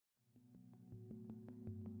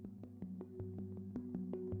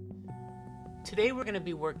Today we're going to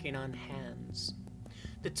be working on hands.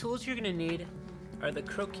 The tools you're going to need are the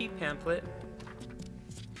croquis pamphlet,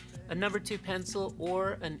 a number 2 pencil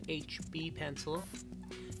or an HB pencil,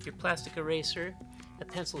 your plastic eraser, a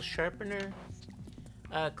pencil sharpener,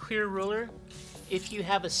 a clear ruler. If you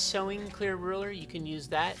have a sewing clear ruler, you can use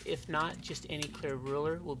that. If not, just any clear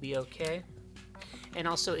ruler will be okay. And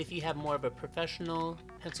also, if you have more of a professional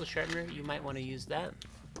pencil sharpener, you might want to use that.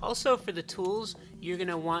 Also, for the tools, you're going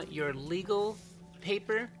to want your legal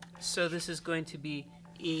paper. So this is going to be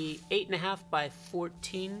 8.5 by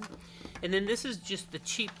 14. And then this is just the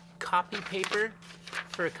cheap copy paper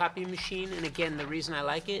for a copy machine. And again, the reason I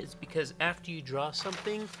like it is because after you draw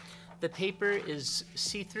something, the paper is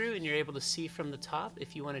see-through and you're able to see from the top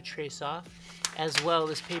if you want to trace off. As well,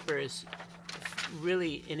 this paper is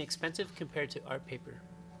really inexpensive compared to art paper.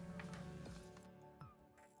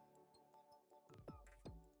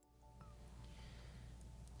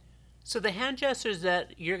 So the hand gestures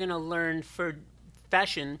that you're going to learn for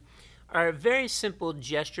fashion are very simple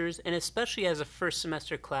gestures, and especially as a first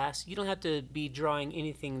semester class, you don't have to be drawing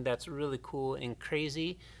anything that's really cool and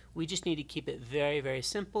crazy. We just need to keep it very, very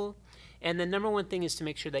simple. And the number one thing is to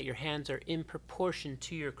make sure that your hands are in proportion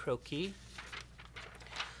to your croquis.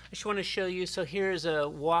 I just want to show you, so here's a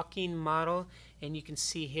walking model, and you can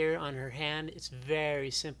see here on her hand, it's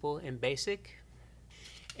very simple and basic.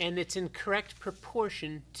 And it's in correct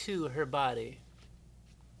proportion to her body.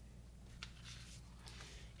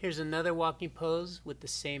 Here's another walking pose with the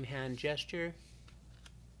same hand gesture.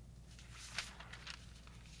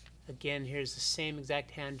 Again, here's the same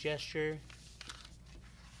exact hand gesture.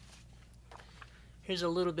 Here's a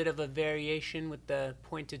little bit of a variation with the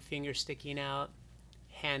pointed finger sticking out,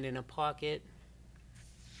 hand in a pocket.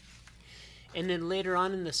 And then later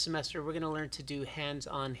on in the semester, we're going to learn to do hands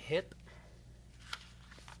on hip.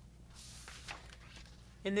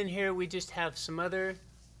 And then here we just have some other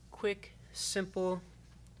quick, simple,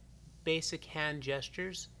 basic hand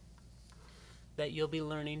gestures that you'll be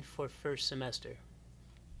learning for first semester.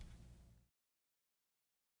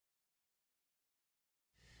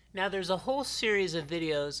 Now there's a whole series of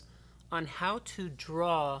videos on how to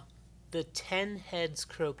draw the 10 heads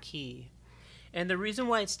croquis. And the reason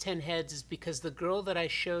why it's 10 heads is because the girl that I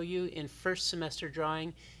show you in first semester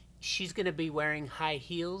drawing, she's going to be wearing high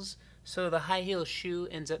heels. So the high heel shoe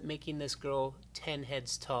ends up making this girl 10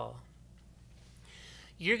 heads tall.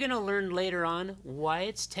 You're going to learn later on why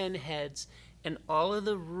it's 10 heads and all of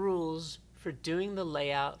the rules for doing the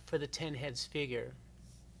layout for the 10 heads figure.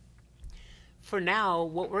 For now,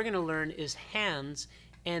 what we're going to learn is hands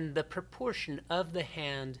and the proportion of the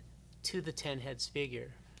hand to the 10 heads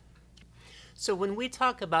figure. So when we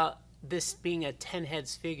talk about this being a 10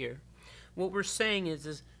 heads figure, what we're saying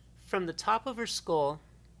is from the top of her skull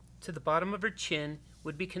to the bottom of her chin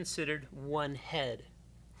would be considered one head.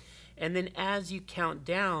 And then as you count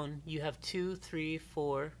down, you have 2, 3,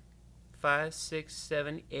 4, 5, 6,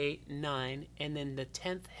 7, 8, 9, and then the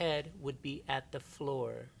 10th head would be at the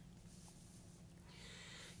floor.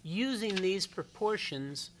 Using these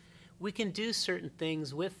proportions, we can do certain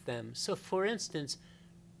things with them. So for instance,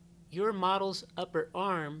 your model's upper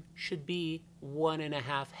arm should be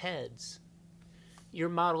 1.5 heads. Your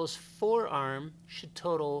model's forearm should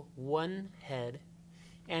total 1 head,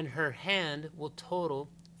 and her hand will total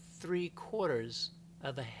 3/4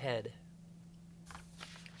 of a head.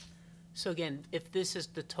 So again, if this is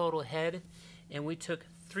the total head, and we took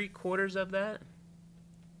 3/4 of that,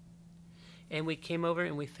 and we came over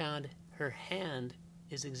and we found her hand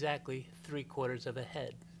is exactly 3/4 of a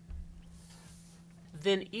head.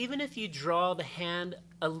 Then even if you draw the hand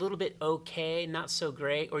a little bit okay, not so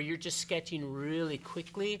great, or you're just sketching really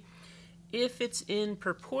quickly, if it's in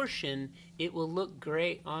proportion, it will look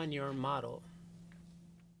great on your model.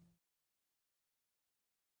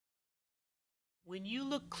 When you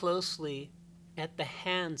look closely at the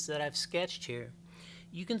hands that I've sketched here,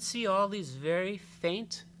 you can see all these very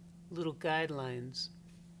faint little guidelines.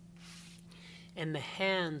 And the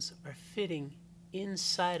hands are fitting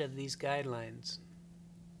inside of these guidelines.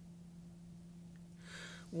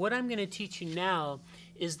 What I'm going to teach you now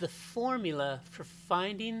is the formula for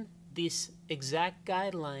finding these exact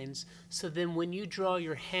guidelines, so then when you draw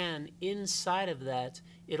your hand inside of that,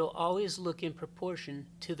 it'll always look in proportion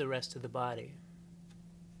to the rest of the body.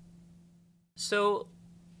 So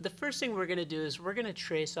the first thing we're going to do is we're going to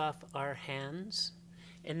trace off our hands,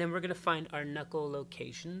 and then we're going to find our knuckle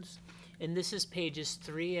locations. And this is pages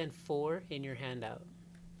 3 and 4 in your handout.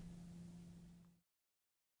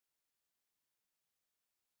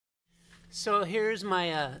 So here's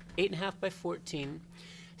my 8.5 by 14.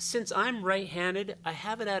 Since I'm right-handed, I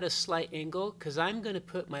have it at a slight angle because I'm going to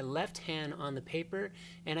put my left hand on the paper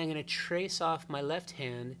and I'm going to trace off my left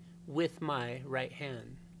hand with my right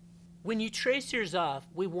hand. When you trace yours off,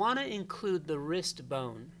 we want to include the wrist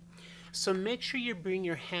bone. So make sure you bring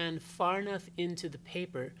your hand far enough into the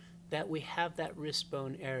paper that we have that wrist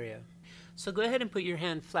bone area. So go ahead and put your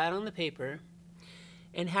hand flat on the paper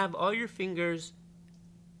and have all your fingers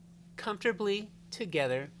comfortably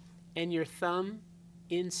together and your thumb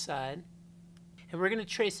inside. And we're going to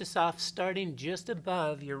trace this off starting just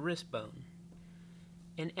above your wrist bone.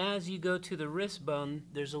 And as you go to the wrist bone,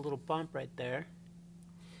 there's a little bump right there.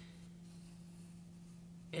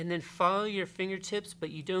 And then follow your fingertips, but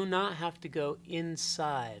you do not have to go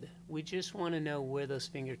inside. We just want to know where those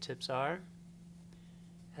fingertips are,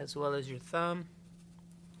 as well as your thumb.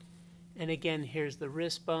 And again, here's the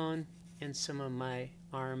wrist bone and some of my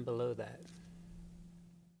arm below that.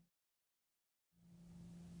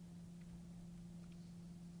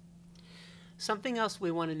 Something else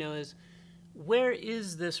we want to know is, where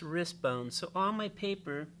is this wrist bone? So on my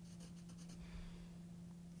paper,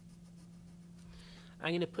 I'm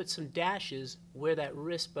going to put some dashes where that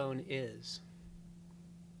wrist bone is.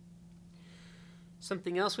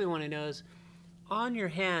 Something else we want to know is, on your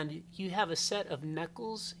hand, you have a set of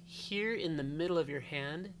knuckles here in the middle of your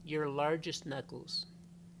hand, your largest knuckles.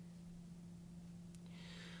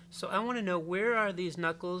 So I want to know, where are these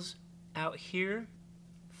knuckles out here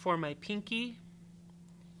for my pinky,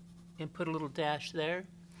 and put a little dash there.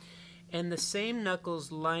 And the same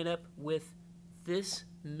knuckles line up with this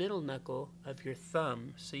middle knuckle of your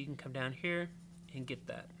thumb, so you can come down here and get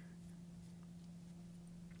that.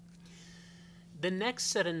 The next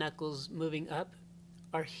set of knuckles moving up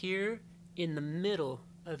are here in the middle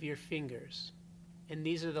of your fingers, and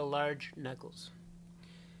these are the large knuckles.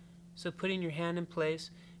 So putting your hand in place,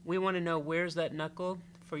 we want to know, where's that knuckle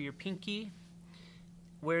for your pinky,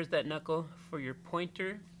 where's that knuckle for your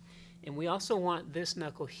pointer, and we also want this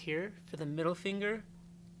knuckle here for the middle finger.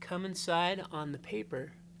 Come inside on the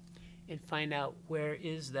paper and find out where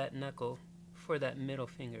is that knuckle for that middle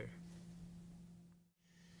finger.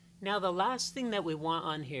 Now the last thing that we want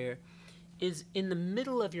on here is in the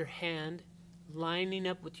middle of your hand, lining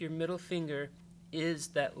up with your middle finger, is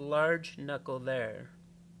that large knuckle there.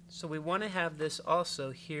 So we want to have this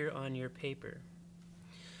also here on your paper.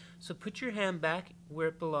 So put your hand back where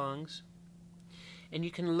it belongs, and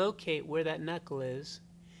you can locate where that knuckle is,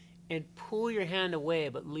 and pull your hand away,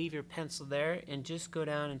 but leave your pencil there and just go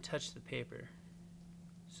down and touch the paper.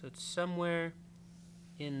 So it's somewhere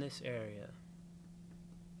in this area.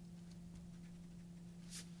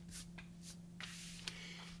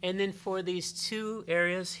 And then for these two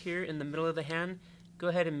areas here in the middle of the hand, go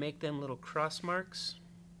ahead and make them little cross marks.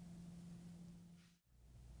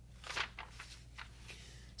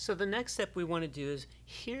 So the next step we want to do is,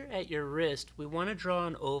 here at your wrist, we want to draw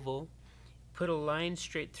an oval, put a line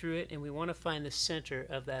straight through it, and we want to find the center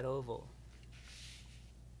of that oval.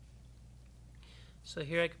 So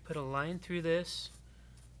here I could put a line through this.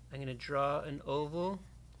 I'm going to draw an oval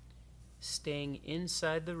staying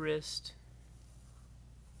inside the wrist.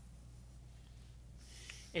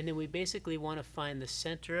 And then we basically want to find the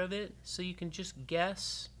center of it, so you can just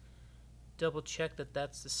guess, double check that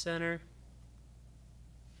that's the center.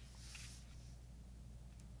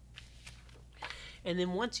 And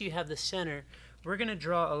then once you have the center, we're going to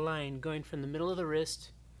draw a line going from the middle of the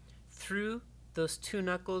wrist through those two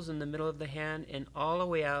knuckles in the middle of the hand and all the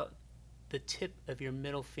way out the tip of your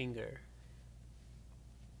middle finger.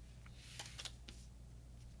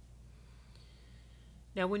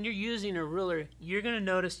 Now when you're using a ruler, you're going to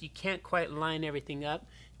notice you can't quite line everything up,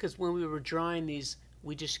 because when we were drawing these,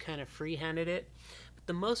 we just kind of freehanded it. But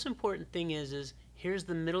the most important thing is here's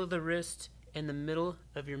the middle of the wrist and the middle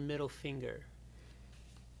of your middle finger.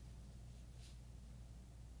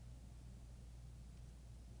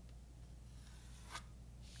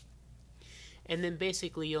 And then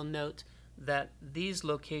basically you'll note that these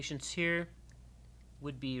locations here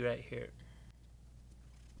would be right here.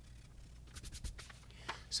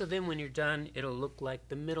 So then when you're done, it'll look like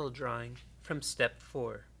the middle drawing from step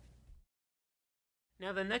 4.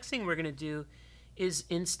 Now the next thing we're going to do is,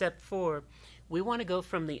 in step 4, we want to go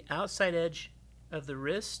from the outside edge of the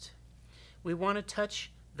wrist. We want to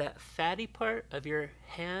touch that fatty part of your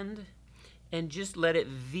hand and just let it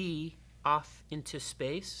V off into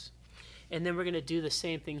space. And then we're going to do the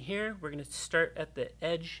same thing here. We're going to start at the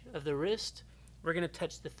edge of the wrist. We're going to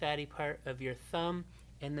touch the fatty part of your thumb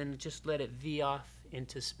and then just let it V off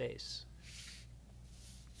into space.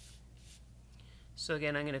 So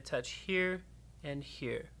again, I'm going to touch here and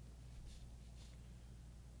here.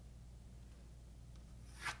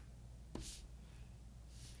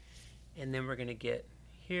 and then we're going to get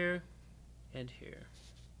here and here.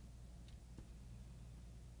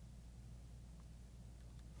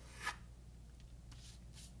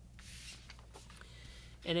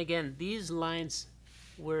 And again, these lines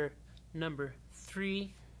were number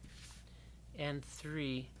 3 and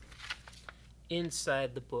 3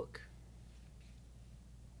 inside the book.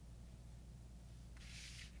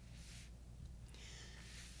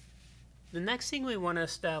 The next thing we want to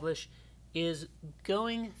establish is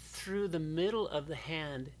going through the middle of the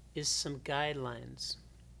hand is some guidelines.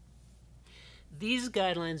 These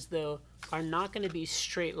guidelines, though, are not going to be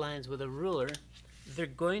straight lines with a ruler. They're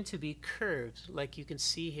going to be curves, like you can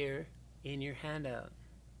see here in your handout.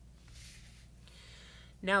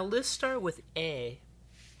 Now let's start with A.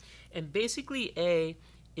 And basically A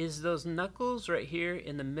is those knuckles right here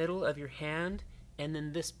in the middle of your hand, and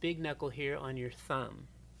then this big knuckle here on your thumb.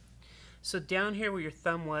 So down here where your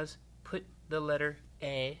thumb was, put the letter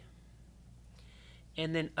A.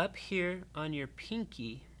 And then up here on your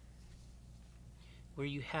pinky, where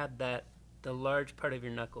you had that, the large part of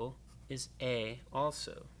your knuckle, is A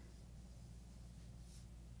also.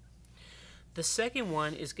 The second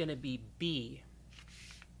one is going to be B.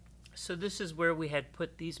 So this is where we had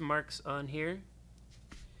put these marks on here.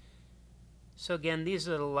 So again, these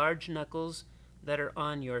are the large knuckles that are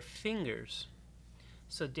on your fingers.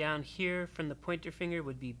 So down here from the pointer finger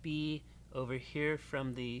would be B. Over here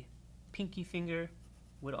from the pinky finger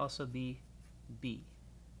would also be B.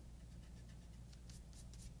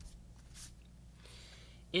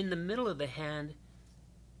 In the middle of the hand,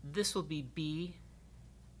 this will be B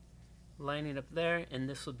lining up there, and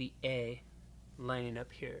this will be A lining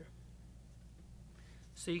up here.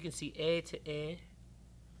 So you can see A to A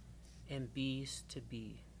and B's to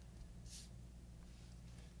B.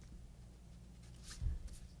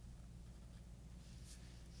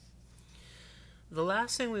 The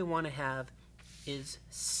last thing we want to have is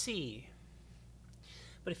C.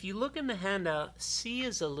 But if you look in the handout, C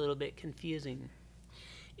is a little bit confusing.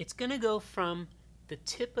 It's going to go from the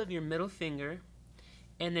tip of your middle finger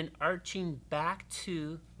and then arching back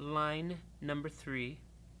to line number 3.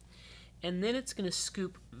 And then it's going to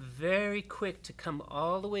scoop very quick to come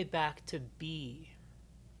all the way back to B.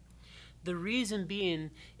 The reason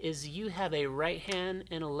being is you have a right hand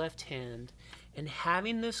and a left hand, and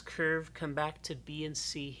having this curve come back to B and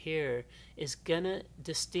C here is going to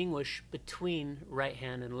distinguish between right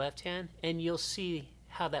hand and left hand, and you'll see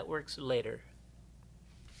how that works later.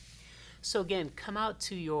 So again, come out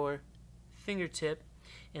to your fingertip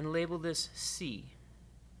and label this C.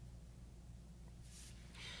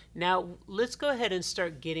 Now let's go ahead and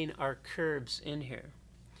start getting our curves in here.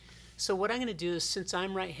 So what I'm going to do is, since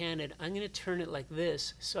I'm right-handed, I'm going to turn it like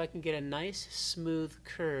this so I can get a nice smooth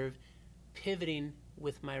curve pivoting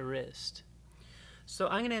with my wrist. So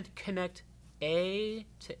I'm going to connect A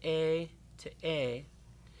to A to A,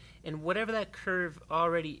 and whatever that curve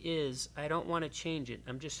already is, I don't want to change it.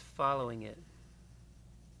 I'm just following it.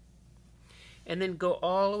 And then go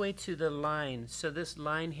all the way to the line. So this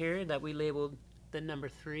line here that we labeled the number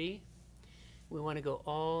 3, we want to go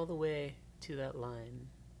all the way to that line.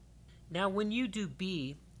 Now when you do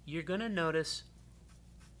B, you're going to notice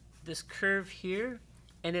this curve here,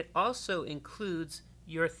 and it also includes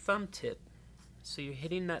your thumb tip. So you're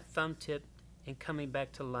hitting that thumb tip and coming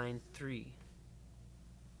back to line 3.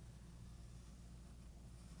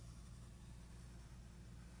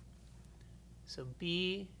 So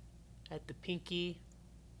B at the pinky,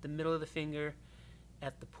 the middle of the finger,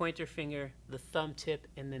 at the pointer finger, the thumb tip,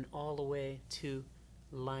 and then all the way to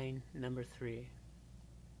line number 3.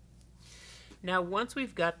 Now once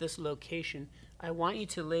we've got this location, I want you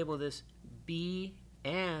to label this B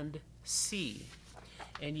and C,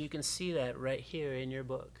 and you can see that right here in your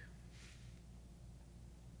book.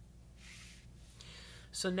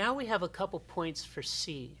 So now we have a couple points for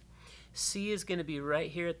C. C is going to be right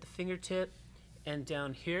here at the fingertip and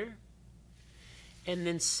down here, and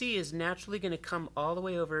then C is naturally going to come all the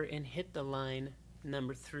way over and hit the line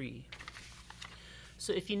number 3.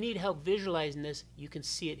 So if you need help visualizing this, you can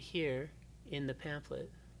see it here in the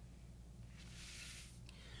pamphlet.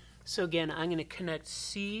 So again, I'm going to connect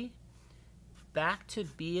C back to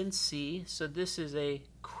B and C. So this is a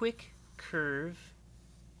quick curve.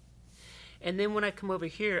 And then when I come over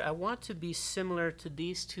here, I want to be similar to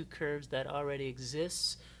these two curves that already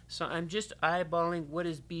exist. So I'm just eyeballing what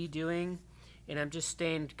is B doing, and I'm just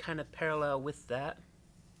staying kind of parallel with that.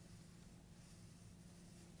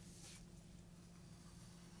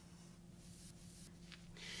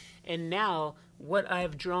 And now what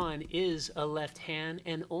I've drawn is a left hand,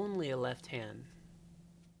 and only a left hand.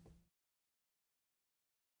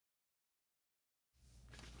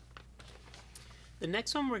 The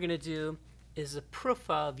next one we're going to do is a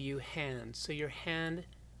profile view hand. So your hand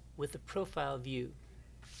with a profile view.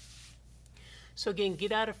 So again,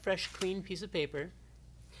 get out a fresh, clean piece of paper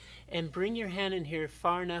and bring your hand in here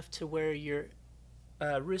far enough to where your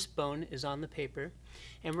wrist bone is on the paper.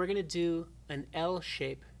 And we're going to do an L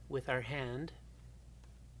shape with our hand.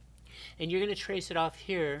 And you're going to trace it off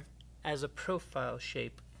here as a profile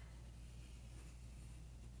shape.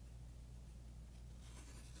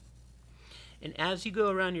 And as you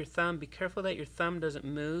go around your thumb, be careful that your thumb doesn't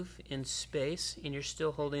move in space and you're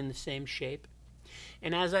still holding the same shape.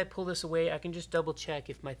 And as I pull this away, I can just double check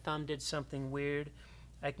if my thumb did something weird.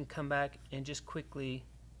 I can come back and just quickly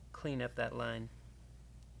clean up that line.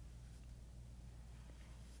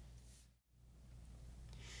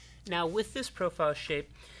 Now with this profile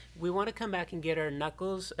shape, we want to come back and get our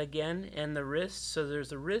knuckles again and the wrist. So there's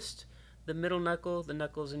the wrist, the middle knuckle, the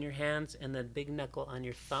knuckles in your hands, and the big knuckle on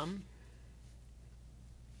your thumb.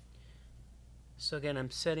 So again, I'm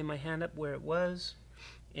setting my hand up where it was,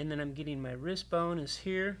 and then I'm getting my wrist bone is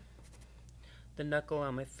here, the knuckle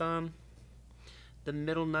on my thumb, the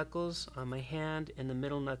middle knuckles on my hand, and the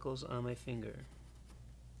middle knuckles on my finger.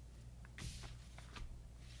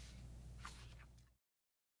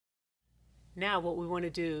 Now what we want to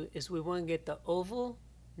do is we want to get the oval,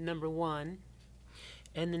 number 1,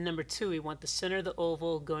 and then number 2, we want the center of the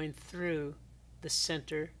oval going through the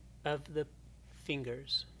center of the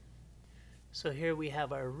fingers. So here we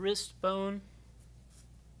have our wrist bone.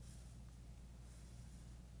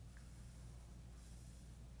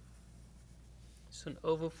 So an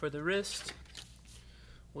oval for the wrist.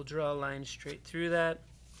 We'll draw a line straight through that.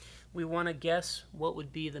 We want to guess what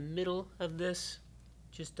would be the middle of this.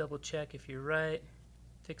 Just double check if you're right.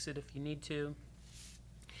 Fix it if you need to.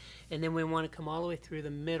 And then we want to come all the way through the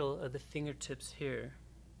middle of the fingertips here.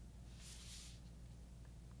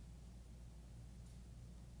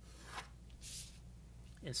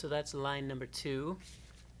 And so that's line number 2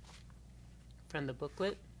 from the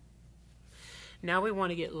booklet. Now we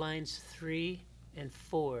want to get lines 3 and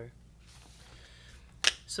 4.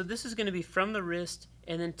 So this is going to be from the wrist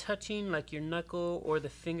and then touching like your knuckle or the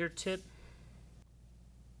fingertip.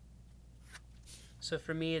 So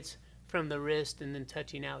for me it's from the wrist and then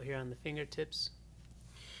touching out here on the fingertips.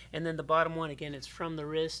 And then the bottom one, again, it's from the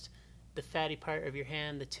wrist, the fatty part of your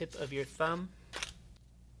hand, the tip of your thumb.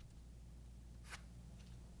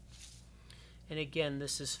 And again,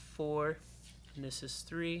 this is 4 and this is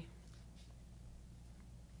 3.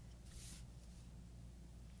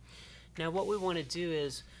 Now what we want to do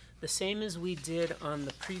is the same as we did on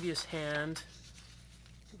the previous hand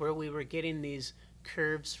where we were getting these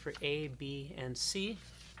curves for A, B, and C.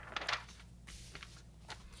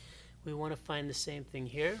 We want to find the same thing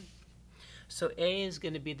here. So A is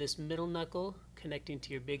going to be this middle knuckle connecting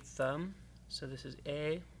to your big thumb. So this is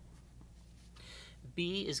A.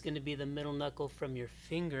 B is going to be the middle knuckle from your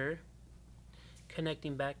finger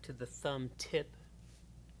connecting back to the thumb tip.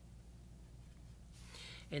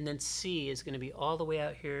 And then C is going to be all the way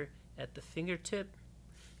out here at the fingertip,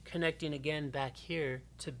 connecting again back here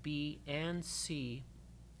to B and C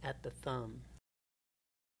at the thumb.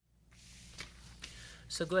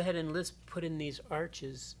 So go ahead and let's put in these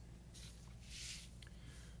arches.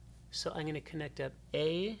 So I'm going to connect up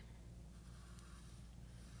A,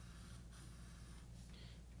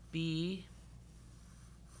 B,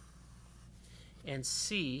 and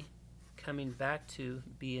C, coming back to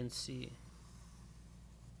B and C.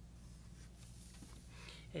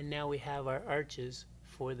 And now we have our arches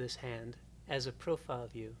for this hand as a profile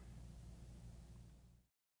view.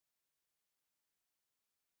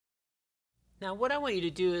 Now what I want you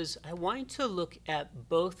to do is I want you to look at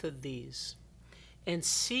both of these and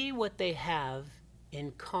see what they have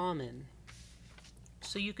in common.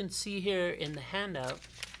 So you can see here in the handout,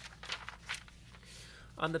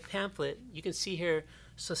 on the pamphlet, you can see here,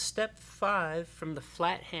 so step 5 from the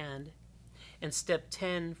flat hand and step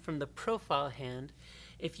 10 from the profile hand.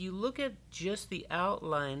 If you look at just the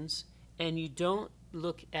outlines and you don't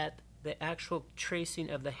look at the actual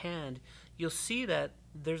tracing of the hand, you'll see that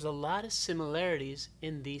there's a lot of similarities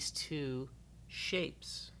in these two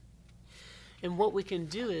shapes. And what we can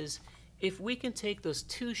do is, if we can take those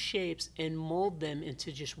two shapes and mold them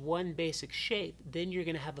into just one basic shape, then you're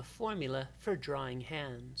going to have a formula for drawing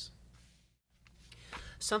hands.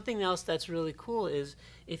 Something else that's really cool is,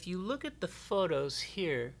 if you look at the photos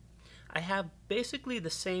here, I have basically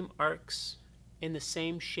the same arcs in the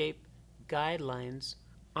same shape guidelines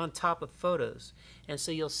on top of photos. And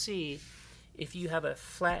so you'll see if you have a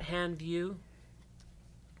flat hand view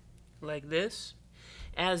like this,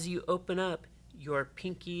 as you open up your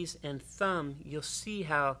pinkies and thumb, you'll see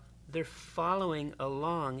how they're following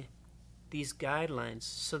along these guidelines.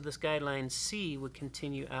 So this guideline C would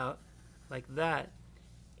continue out like that,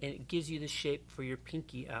 and it gives you the shape for your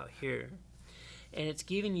pinky out here. And it's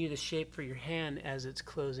giving you the shape for your hand as it's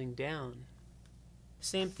closing down.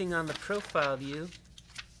 Same thing on the profile view.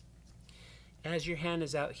 As your hand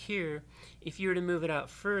is out here, if you were to move it out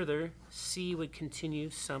further, C would continue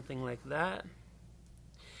something like that.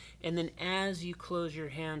 And then as you close your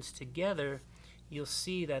hands together, you'll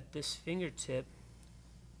see that this fingertip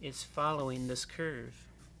is following this curve.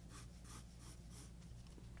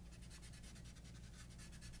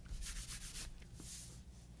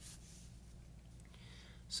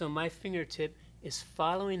 So my fingertip is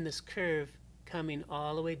following this curve, coming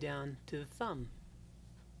all the way down to the thumb.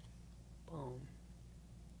 Boom.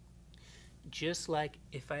 Just like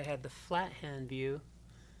if I had the flat hand view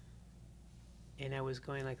and I was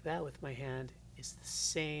going like that with my hand, it's the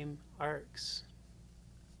same arcs.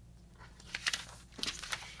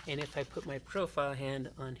 And if I put my profile hand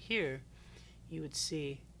on here, you would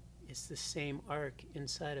see it's the same arc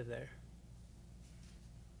inside of there.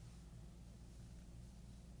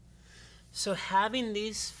 So having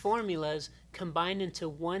these formulas combined into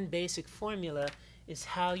one basic formula is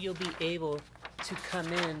how you'll be able to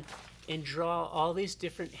come in and draw all these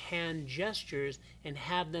different hand gestures and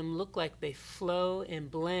have them look like they flow and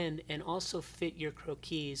blend and also fit your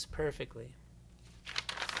croquis perfectly.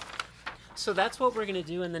 So that's what we're going to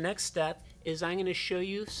do in the next step. Is I'm going to show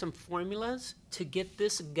you some formulas to get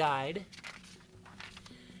this guide,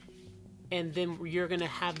 and then you're going to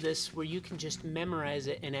have this where you can just memorize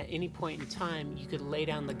it, and at any point in time you could lay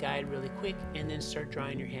down the guide really quick and then start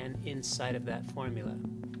drawing your hand inside of that formula.